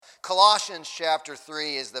Colossians chapter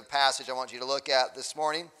 3 is the passage I want you to look at this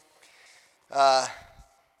morning.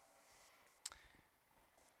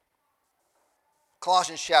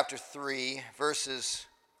 Colossians chapter 3, verses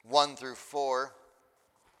 1 through 4.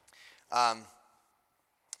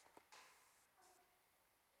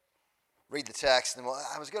 Read the text, and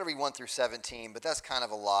I was going to read 1 through 17, but that's kind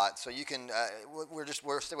of a lot. So you can,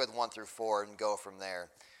 we're stick with 1 through 4 and go from there.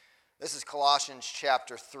 This is Colossians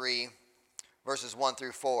chapter 3, verses 1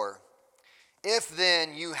 through 4. If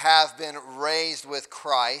then you have been raised with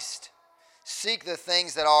Christ, seek the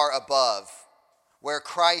things that are above, where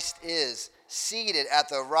Christ is, seated at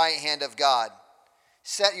the right hand of God.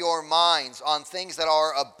 Set your minds on things that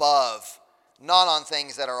are above, not on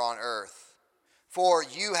things that are on earth. For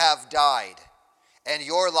you have died, and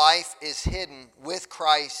your life is hidden with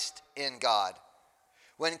Christ in God.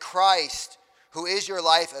 When Christ, who is your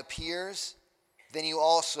life, appears, then you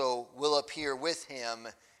also will appear with him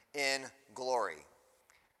in glory.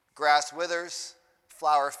 Grass withers,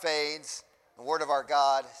 flower fades, the word of our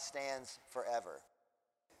God stands forever.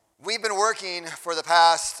 We've been working for the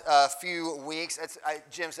past few weeks.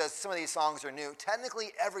 Jim says some of these songs are new. Technically,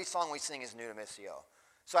 every song we sing is new to Missio.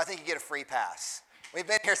 So I think you get a free pass. We've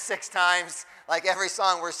been here 6 times. Like every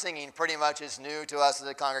song we're singing pretty much is new to us as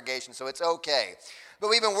a congregation, so it's okay. But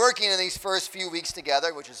we've been working in these first few weeks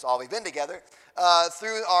together, which is all we've been together,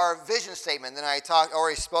 through our vision statement. And I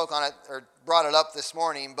already spoke on it or brought it up this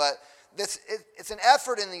morning, but it's an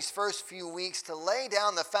effort in these first few weeks to lay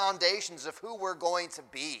down the foundations of who we're going to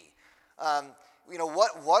be.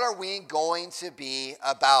 What are we going to be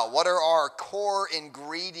about? What are our core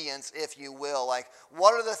ingredients, if you will? Like,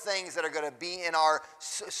 what are the things that are going to be in our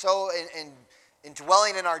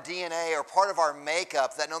dwelling in our DNA or part of our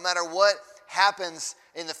makeup that no matter what happens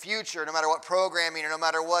in the future, no matter what programming or no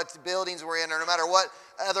matter what buildings we're in or no matter what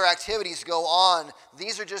other activities go on,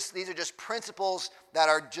 these are just principles that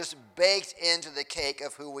are just baked into the cake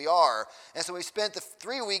of who we are. And so we spent the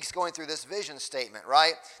 3 weeks going through this vision statement,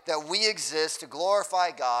 right? That we exist to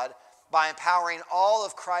glorify God by empowering all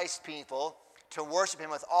of Christ's people to worship him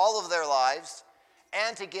with all of their lives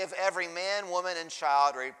and to give every man, woman, and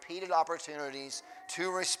child repeated opportunities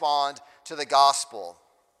to respond to the gospel.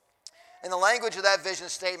 And the language of that vision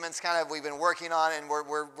statement's kind of we've been working on, and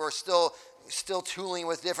we're still tooling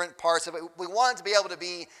with different parts of it. We want it to be able to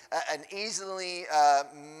be an easily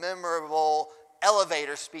memorable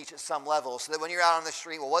elevator speech at some level, so that when you're out on the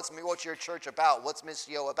street, well, what's your church about? What's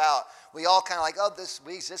Missio about? We all kind of like,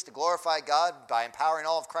 we exist to glorify God by empowering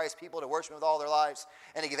all of Christ's people to worship him with all their lives,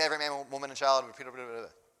 and to give every man, woman, and child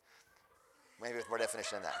maybe with more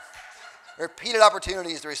definition than that. Repeated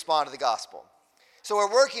opportunities to respond to the gospel. So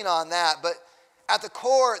we're working on that, but at the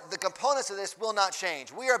core, the components of this will not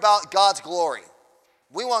change. We are about God's glory.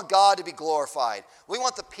 We want God to be glorified. We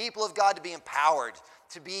want the people of God to be empowered,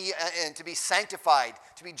 to be sanctified,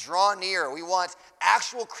 to be drawn near. We want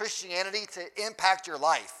actual Christianity to impact your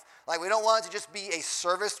life. Like, we don't want it to just be a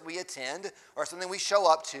service we attend or something we show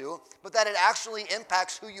up to, but that it actually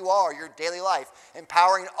impacts who you are, your daily life,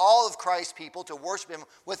 empowering all of Christ's people to worship him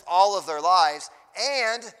with all of their lives.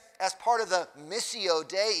 And as part of the Missio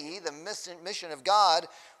Dei, the mission of God,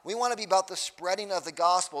 we want to be about the spreading of the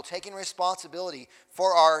gospel, taking responsibility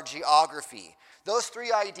for our geography. Those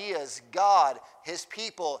 3 ideas, God, his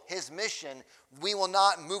people, his mission, we will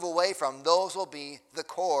not move away from. Those will be the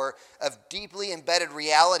core of deeply embedded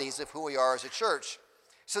realities of who we are as a church.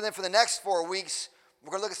 So then for the next 4 weeks, we're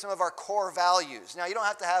going to look at some of our core values. Now, you don't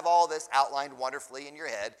have to have all this outlined wonderfully in your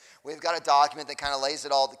head. We've got a document that kind of lays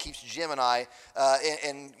it all, that keeps Jim and I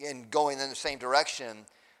in going in the same direction.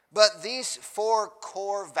 But these 4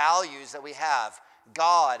 core values that we have,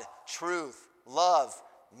 God, truth, love,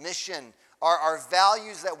 mission, are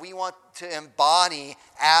values that we want to embody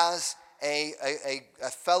as a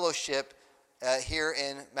fellowship here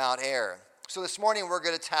in Mount Air. So this morning we're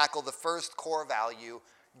going to tackle the first core value,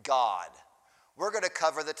 God. We're going to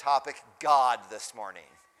cover the topic God this morning.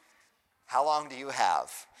 How long do you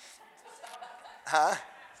have? Huh?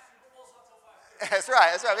 That's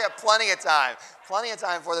right. We have plenty of time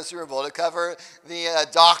for the Super Bowl to cover the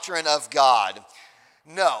doctrine of God.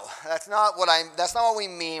 No, that's not what we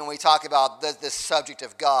mean when we talk about this subject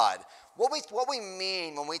of God. What we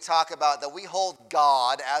mean when we talk about that we hold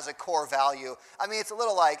God as a core value, it's a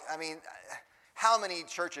little like, how many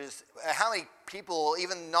churches, how many people,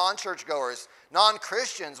 even non-churchgoers,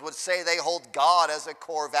 non-Christians would say they hold God as a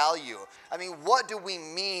core value? What do we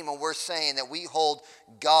mean when we're saying that we hold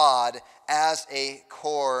God as a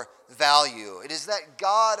core value? It is that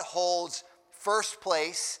God holds first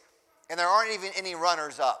place, and there aren't even any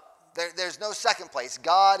runners up. There's no second place.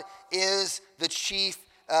 God is the chief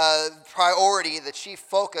priority, the chief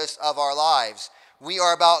focus of our lives. We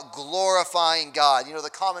are about glorifying God. You know, the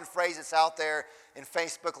common phrase that's out there in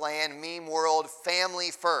Facebook land, meme world,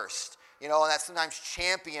 family first. You know, and that's sometimes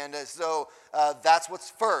championed as though that's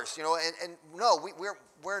what's first. You know, and no,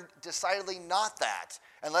 we're decidedly not that.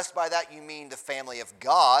 Unless by that you mean the family of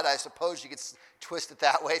God. I suppose you could twist it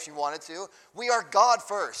that way if you wanted to. We are God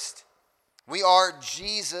first. We are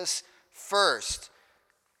Jesus first.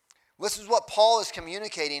 This is what Paul is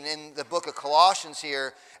communicating in the book of Colossians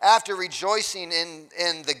here. After rejoicing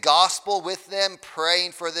in the gospel with them,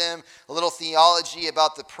 praying for them, a little theology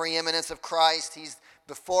about the preeminence of Christ. He's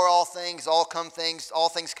before all things, all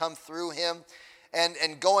things come through him.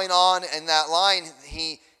 And going on in that line,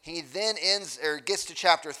 he then ends or gets to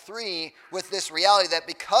chapter 3 with this reality that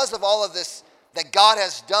because of all of this that God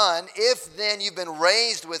has done, if then you've been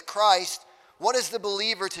raised with Christ, what is the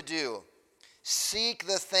believer to do? Seek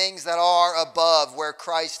the things that are above where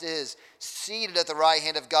Christ is, seated at the right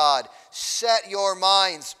hand of God. Set your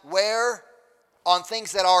minds where? On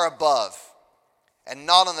things that are above and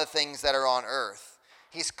not on the things that are on earth.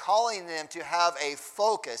 He's calling them to have a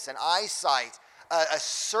focus, an eyesight, a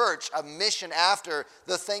search, a mission after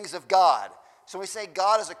the things of God. So when we say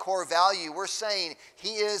God is a core value, we're saying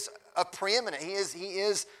he is a preeminent. He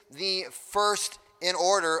is the first in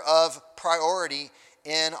order of priority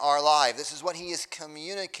in our life. This is what he is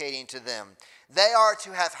communicating to them. They are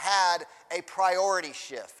to have had a priority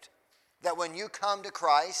shift. That when you come to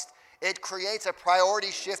Christ, it creates a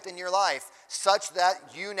priority shift in your life such that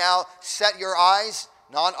you now set your eyes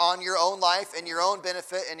not on your own life and your own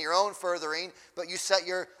benefit and your own furthering, but you set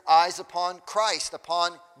your eyes upon Christ,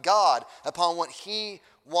 upon God, upon what he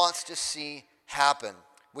wants to see happen.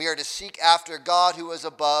 We are to seek after God who is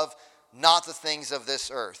above, not the things of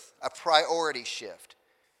this earth. A priority shift.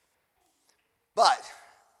 But,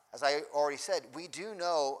 as I already said, we do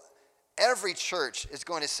know every church is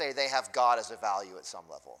going to say they have God as a value at some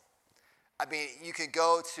level. I mean, you could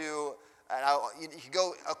go to, you could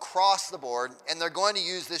go across the board, and they're going to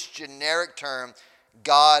use this generic term,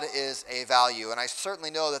 God is a value. And I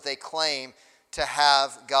certainly know that they claim to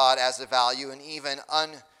have God as a value, and even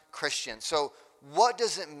un-Christian. So what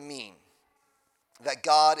does it mean that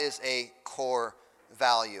God is a core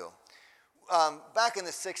value? Back in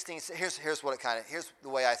the 16th, here's the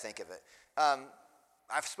way I think of it.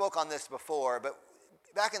 I've spoke on this before, but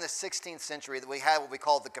back in the 16th century, we had what we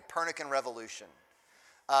call the Copernican Revolution.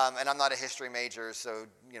 And I'm not a history major, so,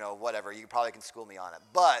 whatever, you probably can school me on it.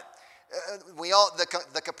 But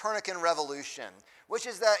the Copernican Revolution, which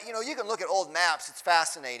is that, you can look at old maps. It's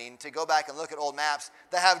fascinating to go back and look at old maps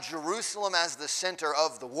that have Jerusalem as the center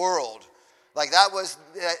of the world. Like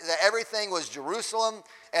everything was Jerusalem,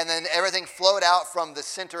 and then everything flowed out from the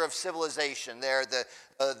center of civilization there,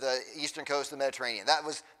 the eastern coast of the Mediterranean. That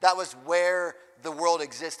was where the world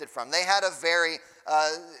existed from. They had a very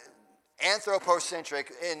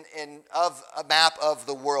anthropocentric of a map of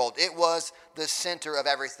the world. It was the center of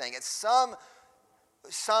everything. At some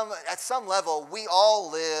level, we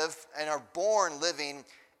all live and are born living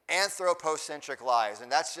anthropocentric lives,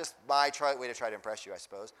 and that's just my way to try to impress you, I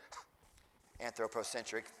suppose.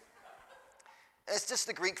 Anthropocentric. It's just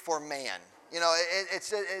the Greek for man.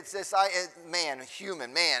 It's this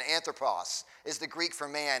human, man, anthropos is the Greek for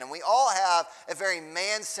man. And we all have a very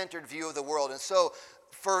man-centered view of the world. And so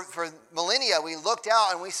for millennia, we looked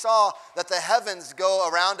out and we saw that the heavens go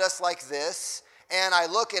around us like this. And I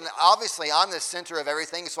look, and obviously I'm the center of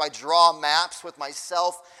everything, so I draw maps with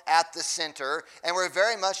myself at the center, and we're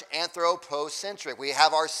very much anthropocentric. We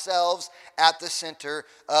have ourselves at the center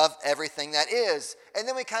of everything that is. And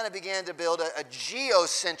then we kind of began to build a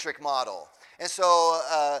geocentric model. And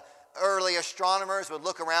so early astronomers would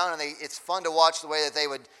look around, and it's fun to watch the way that they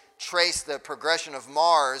would trace the progression of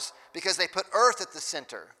Mars, because they put Earth at the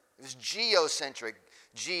center. It was geocentric.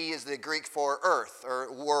 G is the Greek for earth,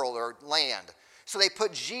 or world, or land. So they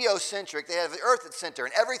put geocentric, they have the earth at center,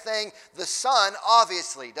 and everything, the sun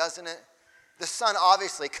obviously, doesn't it? The sun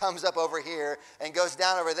obviously comes up over here and goes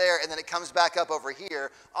down over there, and then it comes back up over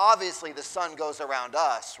here. Obviously the sun goes around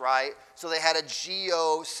us, right? So they had a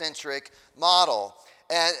geocentric model.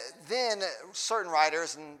 And then certain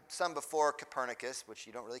writers, and some before Copernicus, which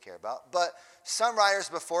you don't really care about, but some writers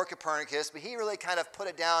before Copernicus, but he really kind of put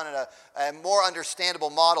it down in a more understandable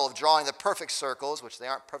model of drawing the perfect circles, which they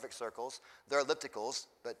aren't perfect circles, they're ellipticals,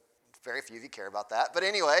 but very few of you care about that. But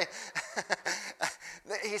anyway,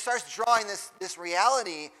 he starts drawing this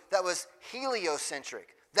reality that was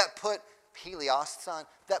heliocentric, that put helios, sun,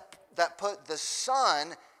 that put the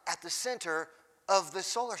sun at the center of the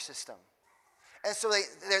solar system. And so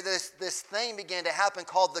this thing began to happen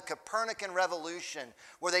called the Copernican Revolution,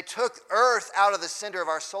 where they took Earth out of the center of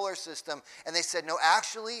our solar system, and they said, no,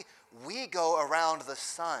 actually, we go around the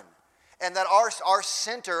sun. And that our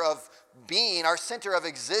center of being, our center of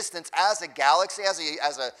existence as a galaxy, as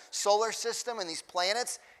a solar system and these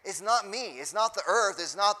planets, is not me. It's not the Earth.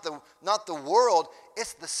 It's not the world.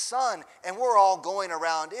 It's the sun, and we're all going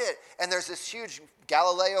around it. And there's this huge,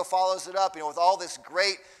 Galileo follows it up, with all this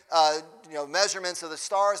great, measurements of the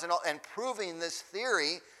stars and proving this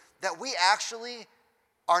theory that we actually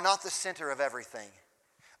are not the center of everything.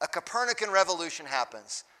 A Copernican revolution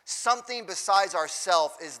happens. Something besides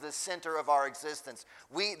ourself is the center of our existence.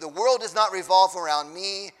 The world does not revolve around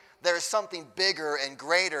me. There is something bigger and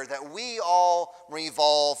greater that we all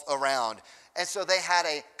revolve around. And so they had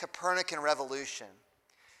a Copernican revolution.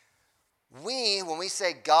 When we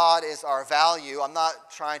say God is our value, I'm not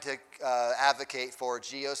trying to advocate for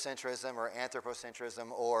geocentrism or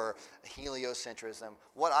anthropocentrism or heliocentrism.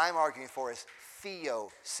 What I'm arguing for is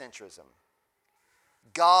theocentrism.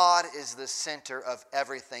 God is the center of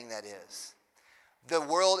everything that is. The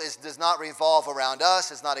world does not revolve around us,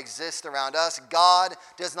 does not exist around us. God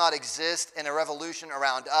does not exist in a revolution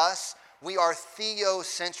around us. We are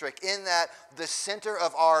theocentric in that the center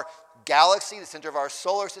of our galaxy, the center of our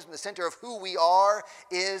solar system, the center of who we are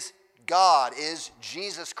is God, is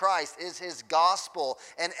Jesus Christ, is His gospel,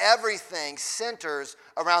 and everything centers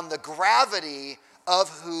around the gravity of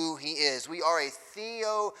who He is. We are a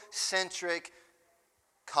theocentric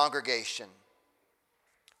congregation.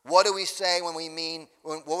 What do we say when we mean?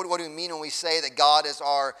 What do we mean when we say that God is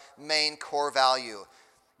our main core value?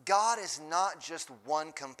 God is not just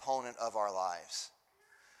one component of our lives.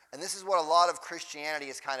 And this is what a lot of Christianity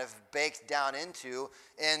is kind of baked down into,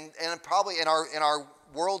 and probably in our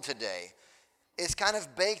world today. It's kind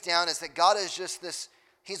of baked down as that God is just this,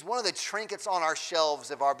 He's one of the trinkets on our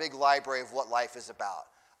shelves of our big library of what life is about.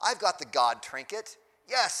 I've got the God trinket.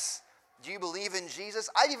 Yes. Do you believe in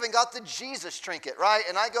Jesus? I've even got the Jesus trinket, right?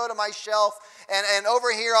 And I go to my shelf, and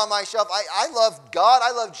over here on my shelf, I love God.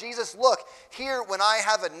 I love Jesus. Look, here when I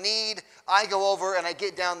have a need, I go over and I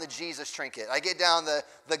get down the Jesus trinket. I get down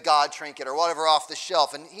the God trinket or whatever off the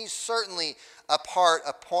shelf. And He's certainly a part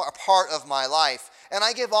of my life. And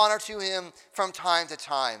I give honor to Him from time to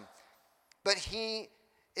time. But He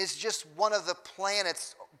is just one of the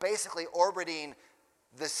planets basically orbiting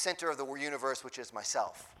the center of the universe, which is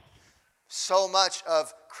myself. So much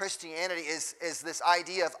of Christianity is this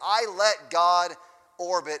idea of I let God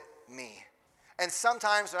orbit me. And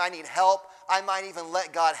sometimes when I need help, I might even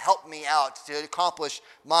let God help me out to accomplish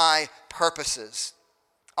my purposes.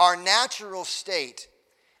 Our natural state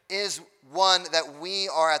is one that we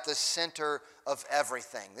are at the center of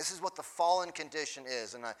everything. This is what the fallen condition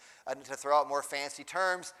is. And to throw out more fancy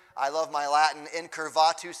terms, I love my Latin,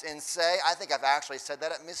 incurvatus in se. I think I've actually said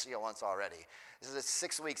that at Missio once already. This is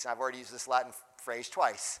 6 weeks, and I've already used this Latin phrase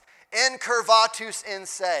twice. Incurvatus in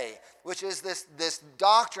se, which is this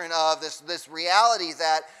doctrine of this reality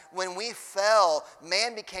that when we fell,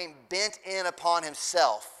 man became bent in upon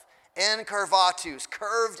himself. Incurvatus,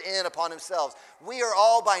 curved in upon himself. We are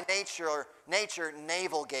all by nature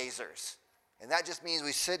navel gazers. And that just means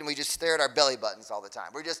we sit and we just stare at our belly buttons all the time.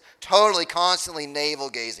 We're just totally, constantly navel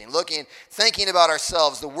gazing, looking, thinking about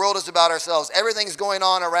ourselves. The world is about ourselves. Everything's going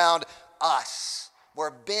on around us.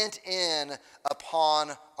 We're bent in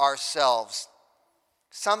upon ourselves.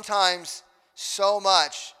 Sometimes so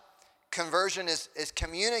much conversion is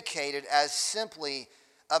communicated as simply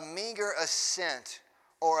a meager assent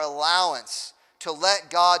or allowance to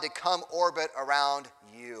let God to come orbit around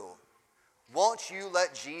you. Won't you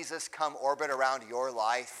let Jesus come orbit around your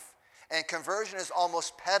life? And conversion is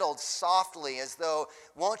almost peddled softly as though,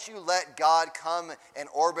 won't you let God come and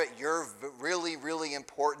orbit your really, really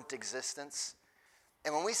important existence?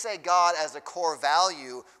 And when we say God as a core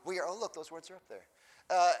value, we are, oh look, those words are up there.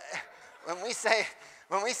 When we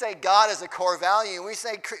say God as a core value, we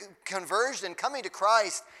say conversion, coming to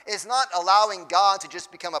Christ, is not allowing God to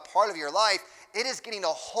just become a part of your life. It is getting a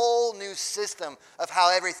whole new system of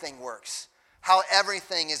how everything works, how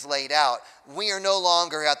everything is laid out. We are no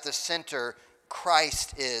longer at the center.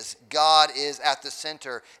 Christ is. God is at the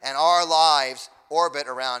center, and our lives orbit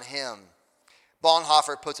around Him.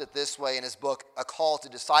 Bonhoeffer puts it this way in his book, A Call to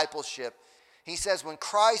Discipleship. He says, when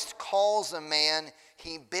Christ calls a man,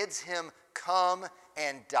 He bids him come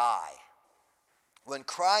and die. When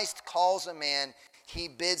Christ calls a man, He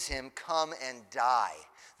bids him come and die.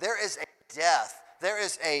 There is a death. There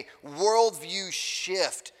is a worldview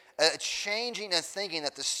shift, a changing of thinking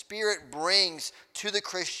that the Spirit brings to the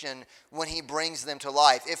Christian when He brings them to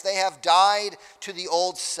life. If they have died to the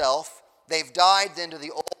old self, They've died then to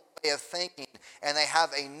the old way of thinking, and they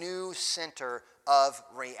have a new center of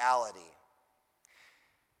reality.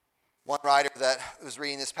 One writer that was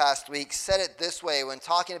reading this past week said it this way when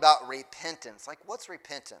talking about repentance. Like, what's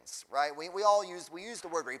repentance, right? We use the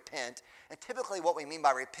word repent, and typically what we mean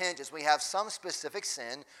by repent is we have some specific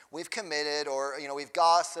sin we've committed, or we've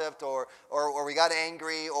gossiped, or we got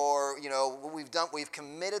angry, or we've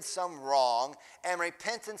committed some wrong. And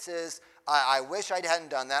repentance is, I wish I hadn't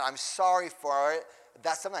done that. I'm sorry for it.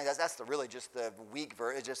 That's really just the weak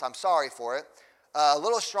version. It's just I'm sorry for it. A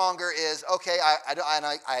little stronger is, okay,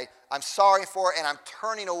 I'm sorry for it and I'm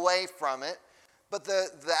turning away from it. But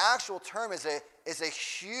the actual term is a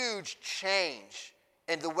huge change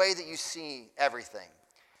in the way that you see everything.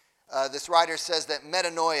 This writer says that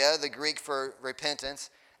metanoia, the Greek for repentance,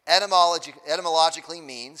 etymologically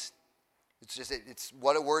means, it's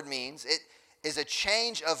what a word means. It is a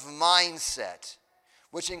change of mindset,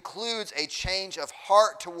 which includes a change of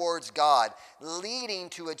heart towards God, leading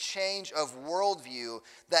to a change of worldview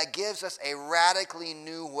that gives us a radically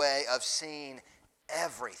new way of seeing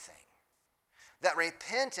everything. That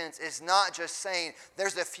repentance is not just saying,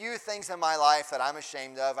 there's a few things in my life that I'm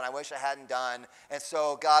ashamed of and I wish I hadn't done, and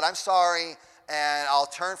so God, I'm sorry, and I'll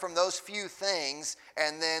turn from those few things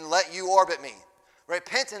and then let you orbit me.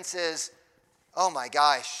 Repentance is, oh my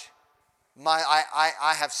gosh,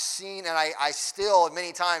 I have seen, and I still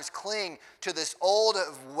many times cling to this old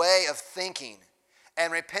way of thinking.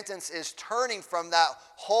 And repentance is turning from that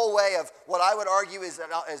whole way of what I would argue is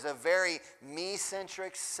a very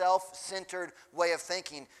me-centric, self-centered way of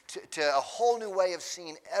thinking to a whole new way of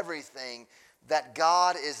seeing everything, that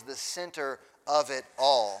God is the center of it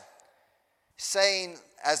all. Saying,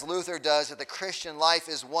 as Luther does, that the Christian life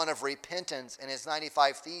is one of repentance in his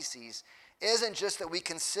 95 Theses isn't just that we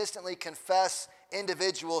consistently confess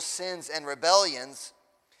individual sins and rebellions,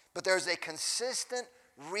 but there's a consistent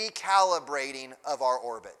recalibrating of our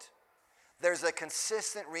orbit. There's a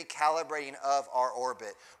consistent recalibrating of our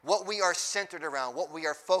orbit. What we are centered around, what we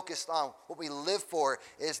are focused on, what we live for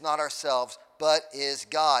is not ourselves, but is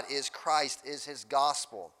God, is Christ, is his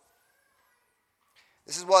gospel.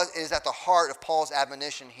 This is what is at the heart of Paul's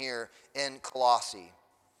admonition here in Colossae.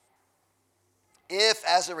 If,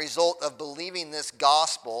 as a result of believing this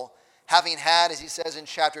gospel, having had, as he says in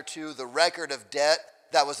chapter 2, the record of debt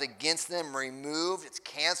that was against them removed, it's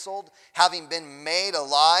canceled, having been made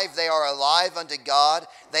alive, they are alive unto God,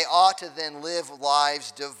 they ought to then live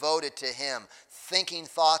lives devoted to him, thinking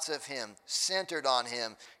thoughts of him, centered on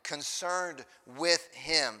him, concerned with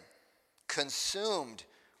him, consumed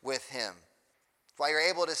with him. Why you're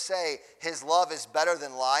able to say his love is better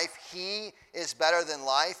than life. He is better than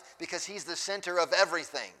life because he's the center of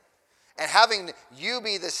everything. And having you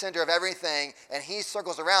be the center of everything, and he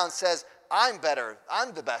circles around and says, I'm better.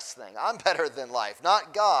 I'm the best thing. I'm better than life.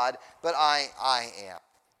 Not God, but I am.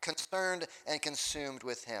 Concerned and consumed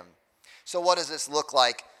with him. So what does this look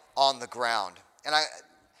like on the ground? And I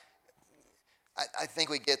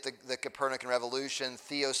think we get the Copernican revolution,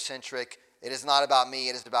 theocentric. It is not about me,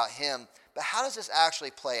 it is about him. But how does this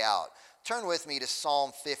actually play out? Turn with me to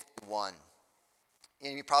Psalm 51.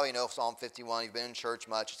 And you probably know Psalm 51. You've been in church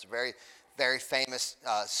much. It's a very, very famous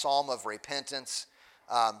psalm of repentance.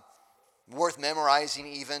 Worth memorizing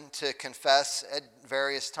even to confess at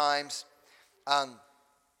various times.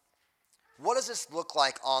 What does this look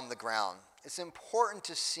like on the ground? It's important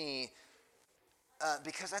to see,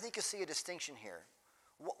 because I think you'll see a distinction here.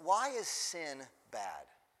 Why is sin bad?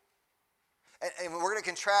 And we're going to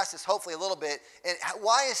contrast this hopefully a little bit. And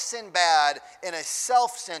why is sin bad in a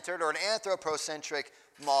self-centered or an anthropocentric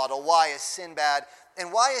model? Why is sin bad?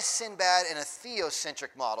 And why is sin bad in a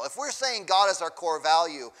theocentric model? If we're saying God is our core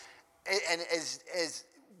value, and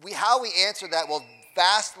how we answer that will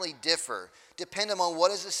vastly differ depending on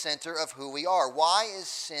what is the center of who we are. Why is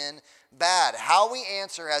sin bad? How we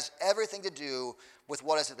answer has everything to do with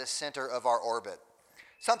what is at the center of our orbit.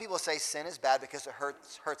 Some people say sin is bad because it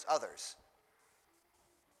hurts others.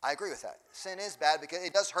 I agree with that. Sin is bad because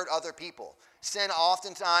it does hurt other people. Sin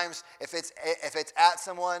oftentimes, if it's at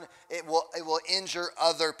someone, it will injure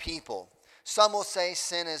other people. Some will say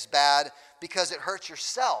sin is bad because it hurts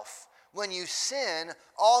yourself. When you sin,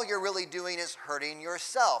 all you're really doing is hurting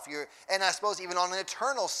yourself. And I suppose even on an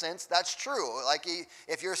eternal sense, that's true. Like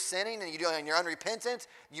if you're sinning and you're unrepentant,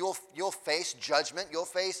 you'll face judgment. You'll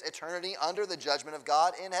face eternity under the judgment of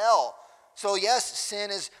God in hell. So yes, sin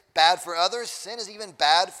is bad for others. Sin is even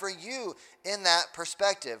bad for you in that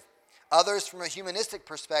perspective. Others from a humanistic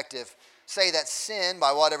perspective say that sin,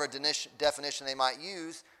 by whatever definition they might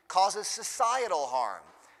use, causes societal harm.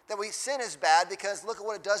 That sin is bad because look at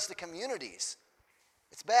what it does to communities.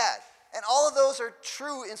 It's bad. And all of those are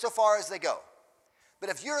true insofar as they go. But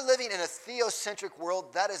if you're living in a theocentric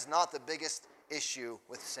world, that is not the biggest issue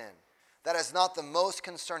with sin. That is not the most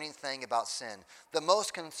concerning thing about sin. The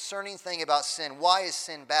most concerning thing about sin, why is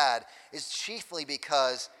sin bad, is chiefly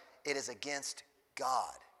because it is against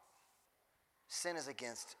God. Sin is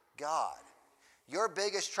against God. Your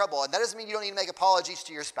biggest trouble, and that doesn't mean you don't need to make apologies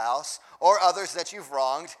to your spouse or others that you've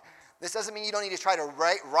wronged. This doesn't mean you don't need to try to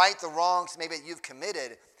right the wrongs maybe that you've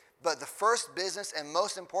committed. But the first business and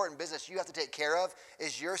most important business you have to take care of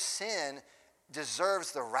is your sin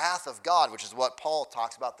deserves the wrath of God, which is what Paul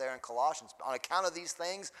talks about there in Colossians. On account of these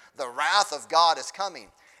things, the wrath of God is coming.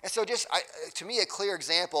 And so to me, a clear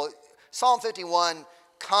example, Psalm 51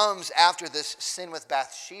 comes after this sin with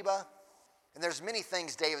Bathsheba. And there's many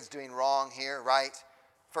things David's doing wrong here, right?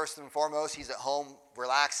 First and foremost, he's at home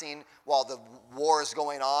relaxing while the war is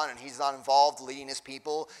going on and he's not involved leading his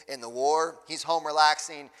people in the war. He's home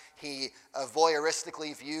relaxing. He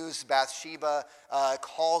voyeuristically views Bathsheba,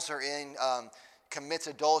 calls her in, commits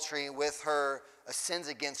adultery with her, sins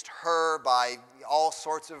against her by all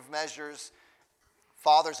sorts of measures,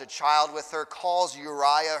 fathers a child with her, calls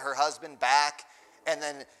Uriah, her husband, back,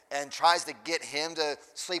 and tries to get him to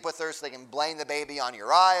sleep with her so they can blame the baby on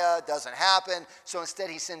Uriah. Doesn't happen. So instead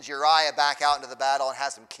he sends Uriah back out into the battle and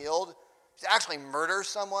has him killed. He actually murders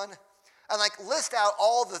someone. And list out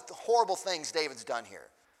all the horrible things David's done here.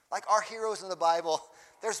 Like our heroes in the Bible,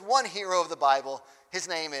 there's one hero of the Bible. His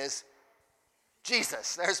name is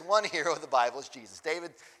Jesus. There's one hero of the Bible, it's Jesus.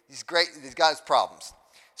 David, he's great. He's got his problems.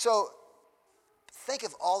 So think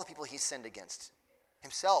of all the people he sinned against.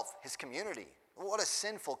 Himself, his community. What a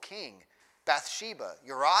sinful king. Bathsheba,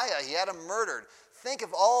 Uriah, he had him murdered. Think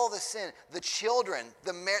of all the sin. The children,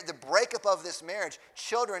 the breakup of this marriage.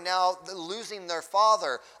 Children now losing their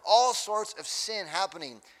father. All sorts of sin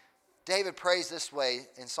happening. David prays this way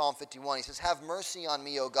in Psalm 51. He says, "Have mercy on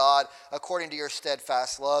me, O God, according to your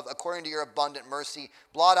steadfast love, according to your abundant mercy.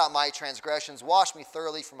 Blot out my transgressions. Wash me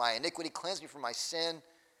thoroughly from my iniquity. Cleanse me from my sin.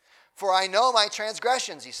 For I know my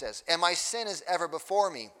transgressions," he says, "and my sin is ever before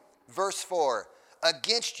me." Verse 4,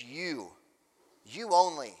 "Against you, you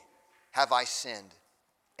only have I sinned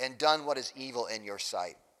and done what is evil in your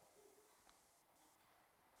sight."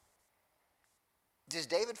 Does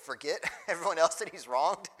David forget everyone else that he's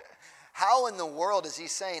wronged? How in the world is he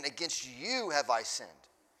saying, "Against you have I sinned"?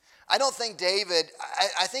 I don't think David,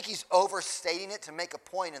 I think he's overstating it to make a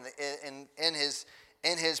point in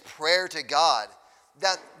his prayer to God.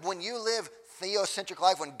 That when you live theocentric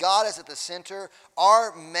life, when God is at the center,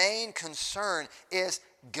 our main concern is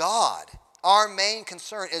God. Our main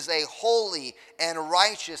concern is a holy and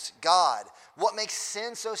righteous God. What makes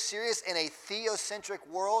sin so serious in a theocentric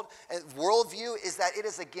worldview is that it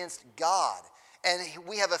is against God. And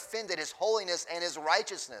we have offended his holiness and his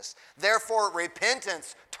righteousness. Therefore,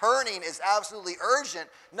 repentance, turning is absolutely urgent,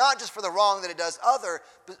 not just for the wrong that it does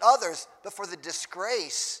others, but for the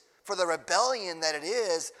disgrace, for the rebellion that it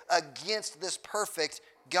is against this perfect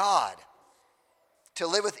God. To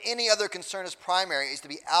live with any other concern as primary is to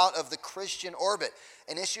be out of the Christian orbit.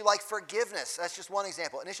 An issue like forgiveness, that's just one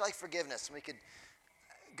example. An issue like forgiveness, we could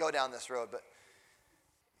go down this road, but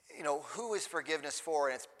who is forgiveness for?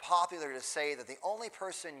 And it's popular to say that the only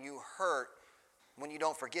person you hurt when you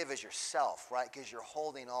don't forgive is yourself, right? Because you're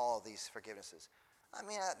holding all of these forgivenesses. I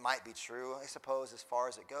mean, that might be true, I suppose, as far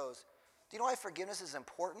as it goes. Do you know why forgiveness is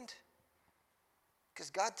important? Because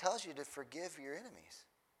God tells you to forgive your enemies.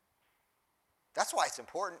 That's why it's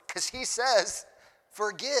important, because he says,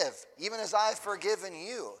 "Forgive, even as I've forgiven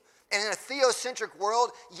you." And in a theocentric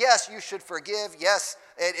world, yes, you should forgive. Yes,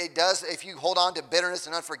 it does. If you hold on to bitterness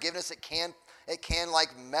and unforgiveness, it can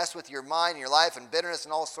mess with your mind and your life, and bitterness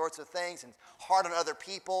and all sorts of things, and hard on other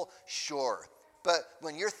people, sure. But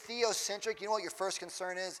when you're theocentric, you know what your first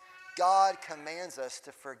concern is? God commands us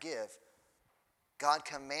to forgive. God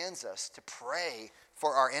commands us to pray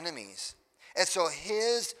for our enemies. And so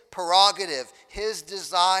his prerogative, his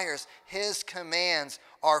desires, his commands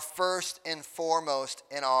are first and foremost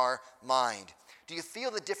in our mind. Do you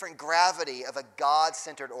feel the different gravity of a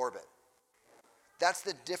God-centered orbit? That's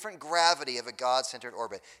the different gravity of a God-centered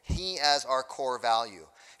orbit. He as our core value.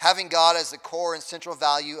 Having God as the core and central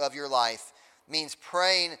value of your life means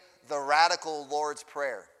praying the radical Lord's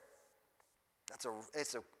Prayer.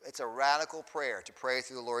 It's a radical prayer to pray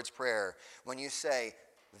through the Lord's Prayer when you say,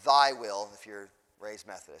 "Thy will," if you're raised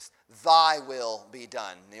Methodist, "Thy will be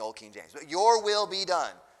done," in the Old King James. But your will be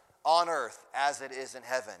done on earth as it is in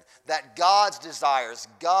heaven. That God's desires,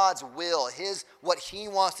 God's will, what he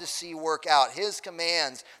wants to see work out, his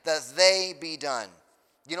commands, that they be done.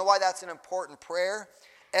 You know why that's an important prayer?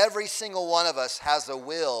 Every single one of us has a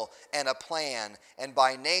will and a plan, and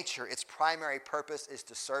by nature, its primary purpose is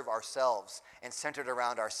to serve ourselves and centered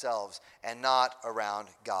around ourselves and not around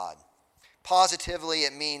God. Positively,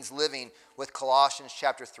 it means living with Colossians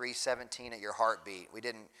chapter 3:17 at your heartbeat. We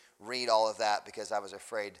didn't read all of that because I was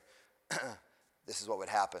afraid this is what would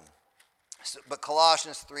happen. But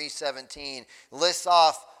Colossians 3:17 lists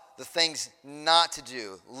off the things not to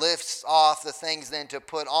do, lists off the things then to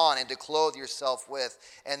put on and to clothe yourself with.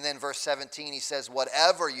 And then verse 17, he says,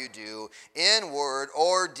 whatever you do, in word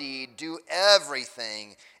or deed, do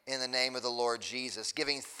everything in the name of the Lord Jesus,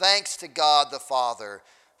 giving thanks to God the Father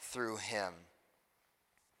through him.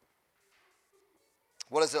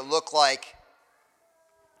 What does it look like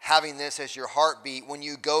having this as your heartbeat? When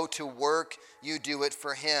you go to work, you do it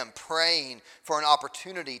for him, praying for an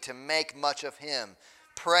opportunity to make much of him,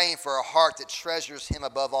 praying for a heart that treasures him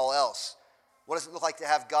above all else. What does it look like to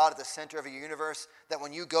have God at the center of your universe? That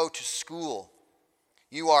when you go to school,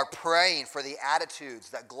 you are praying for the attitudes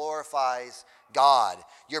that glorifies God.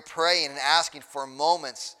 You're praying and asking for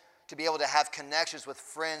moments to be able to have connections with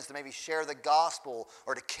friends, to maybe share the gospel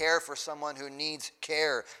or to care for someone who needs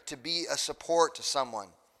care, to be a support to someone.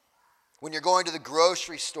 When you're going to the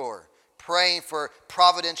grocery store, praying for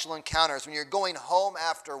providential encounters. When you're going home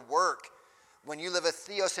after work, when you live a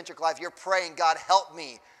theocentric life, you're praying, God, help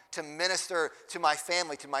me to minister to my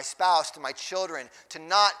family, to my spouse, to my children, to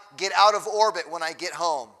not get out of orbit when I get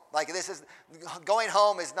home. Like going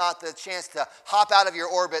home is not the chance to hop out of your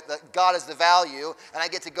orbit, that God is the value, and I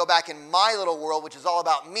get to go back in my little world, which is all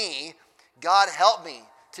about me. God, help me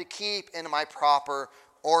to keep in my proper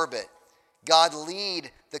orbit. God,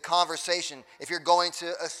 lead the conversation. If you're going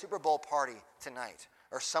to a Super Bowl party tonight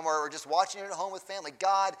or somewhere, or just watching it at home with family,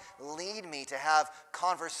 God, lead me to have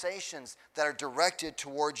conversations that are directed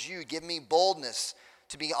towards you. Give me boldness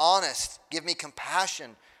to be honest. Give me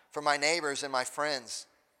compassion for my neighbors and my friends.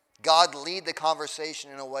 God, lead the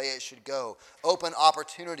conversation in a way it should go. Open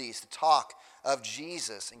opportunities to talk of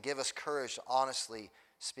Jesus and give us courage to honestly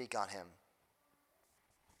speak on him.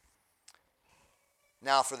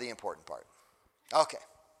 Now for the important part. Okay,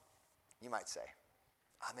 you might say,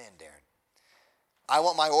 I'm in, Darin. I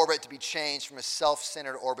want my orbit to be changed from a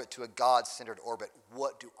self-centered orbit to a God-centered orbit.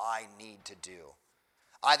 What do I need to do?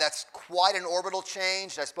 That's quite an orbital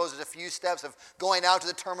change. I suppose there's a few steps of going out to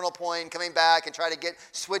the terminal point and coming back and try to get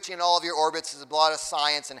switching all of your orbits. There's a lot of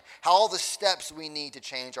science and all the steps we need to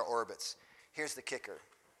change our orbits. Here's the kicker.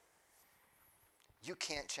 You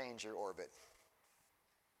can't change your orbit.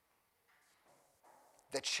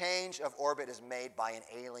 The change of orbit is made by an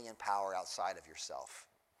alien power outside of yourself.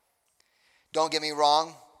 Don't get me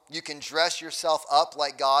wrong. You can dress yourself up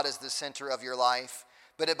like God is the center of your life,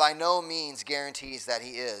 but it by no means guarantees that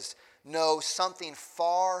he is. No, something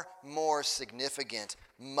far more significant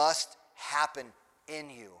must happen in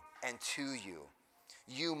you and to you.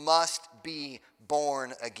 You must be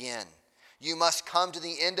born again. You must come to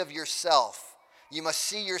the end of yourself. You must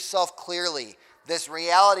see yourself clearly. This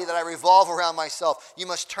reality that I revolve around myself. You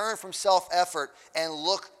must turn from self-effort and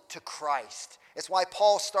look to Christ. It's why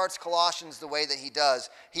Paul starts Colossians the way that he does.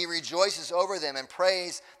 He rejoices over them and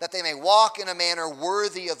prays that they may walk in a manner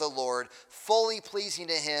worthy of the Lord, fully pleasing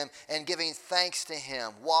to him and giving thanks to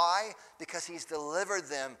him. Why? Because he's delivered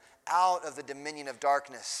them out of the dominion of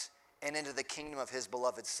darkness and into the kingdom of his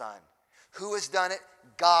beloved Son. Who has done it?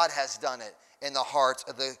 God has done it in the hearts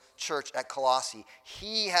of the church at Colossae.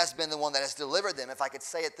 He has been the one that has delivered them. If I could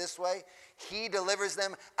say it this way, he delivers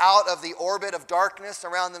them out of the orbit of darkness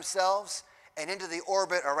around themselves and into the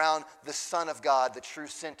orbit around the Son of God, the true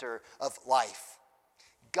center of life.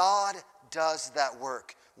 God does that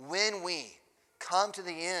work. When we come to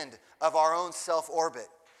the end of our own self-orbit,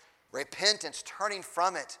 repentance, turning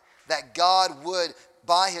from it, that God would,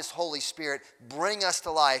 by his Holy Spirit, bring us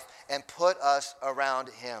to life and put us around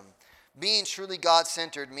him. Being truly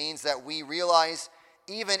God-centered means that we realize,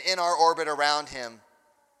 even in our orbit around him,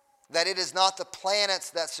 that it is not the planets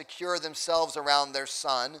that secure themselves around their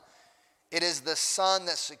sun. It is the sun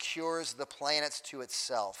that secures the planets to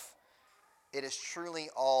itself. It is truly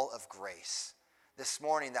all of grace. This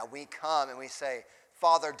morning that we come and we say,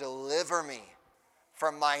 Father, deliver me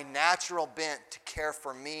from my natural bent to care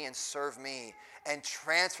for me and serve me, and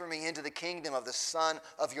transfer me into the kingdom of the Son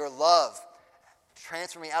of your love.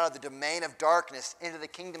 Transfer me out of the domain of darkness into the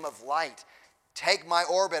kingdom of light. Take my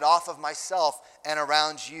orbit off of myself and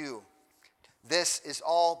around you. This is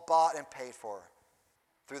all bought and paid for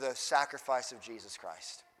through the sacrifice of Jesus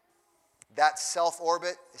Christ. That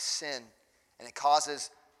self-orbit is sin, and it causes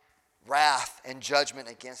wrath and judgment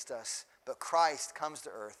against us. But Christ comes to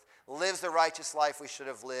earth, lives the righteous life we should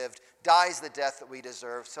have lived, dies the death that we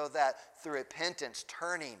deserve, so that through repentance,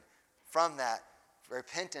 turning from that,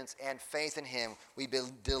 repentance and faith in him, we be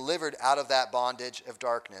delivered out of that bondage of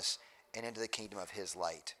darkness and into the kingdom of his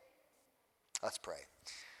light. Let's pray.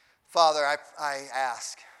 Father, I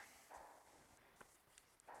ask,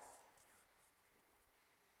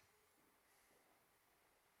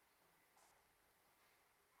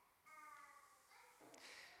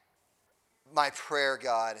 my prayer,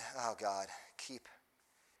 God, oh God, keep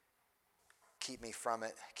me from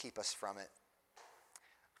it, keep us from it.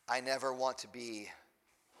 I never want to be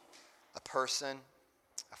a person,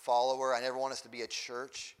 a follower. I never want us to be a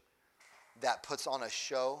church that puts on a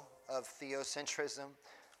show of theocentrism,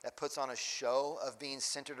 that puts on a show of being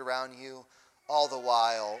centered around you, all the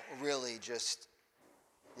while really just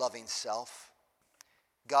loving self.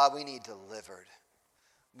 God, we need delivered.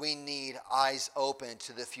 We need eyes open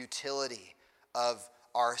to the futility of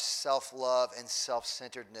our self-love and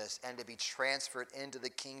self-centeredness, and to be transferred into the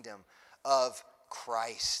kingdom of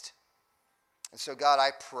Christ. And so, God,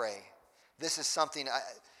 I pray, this is something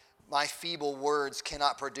my feeble words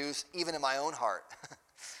cannot produce, even in my own heart,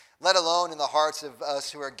 let alone in the hearts of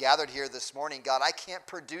us who are gathered here this morning. God, I can't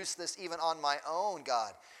produce this even on my own,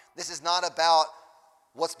 God. This is not about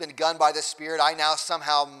what's been done by the Spirit. I now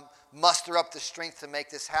somehow muster up the strength to make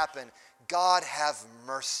this happen. God, have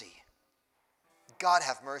mercy. God,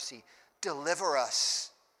 have mercy. Deliver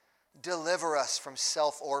us. Deliver us from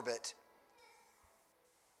self-orbit.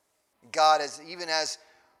 God, even as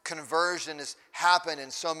conversion has happened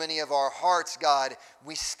in so many of our hearts, God,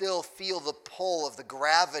 we still feel the pull of the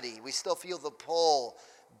gravity. We still feel the pull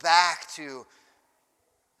back to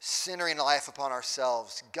centering life upon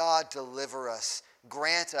ourselves. God, deliver us.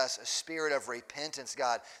 Grant us a spirit of repentance,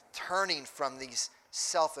 God, turning from these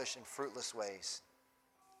selfish and fruitless ways,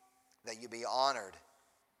 that you be honored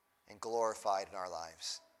and glorified in our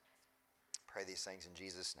lives. Pray these things in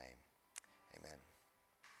Jesus' name.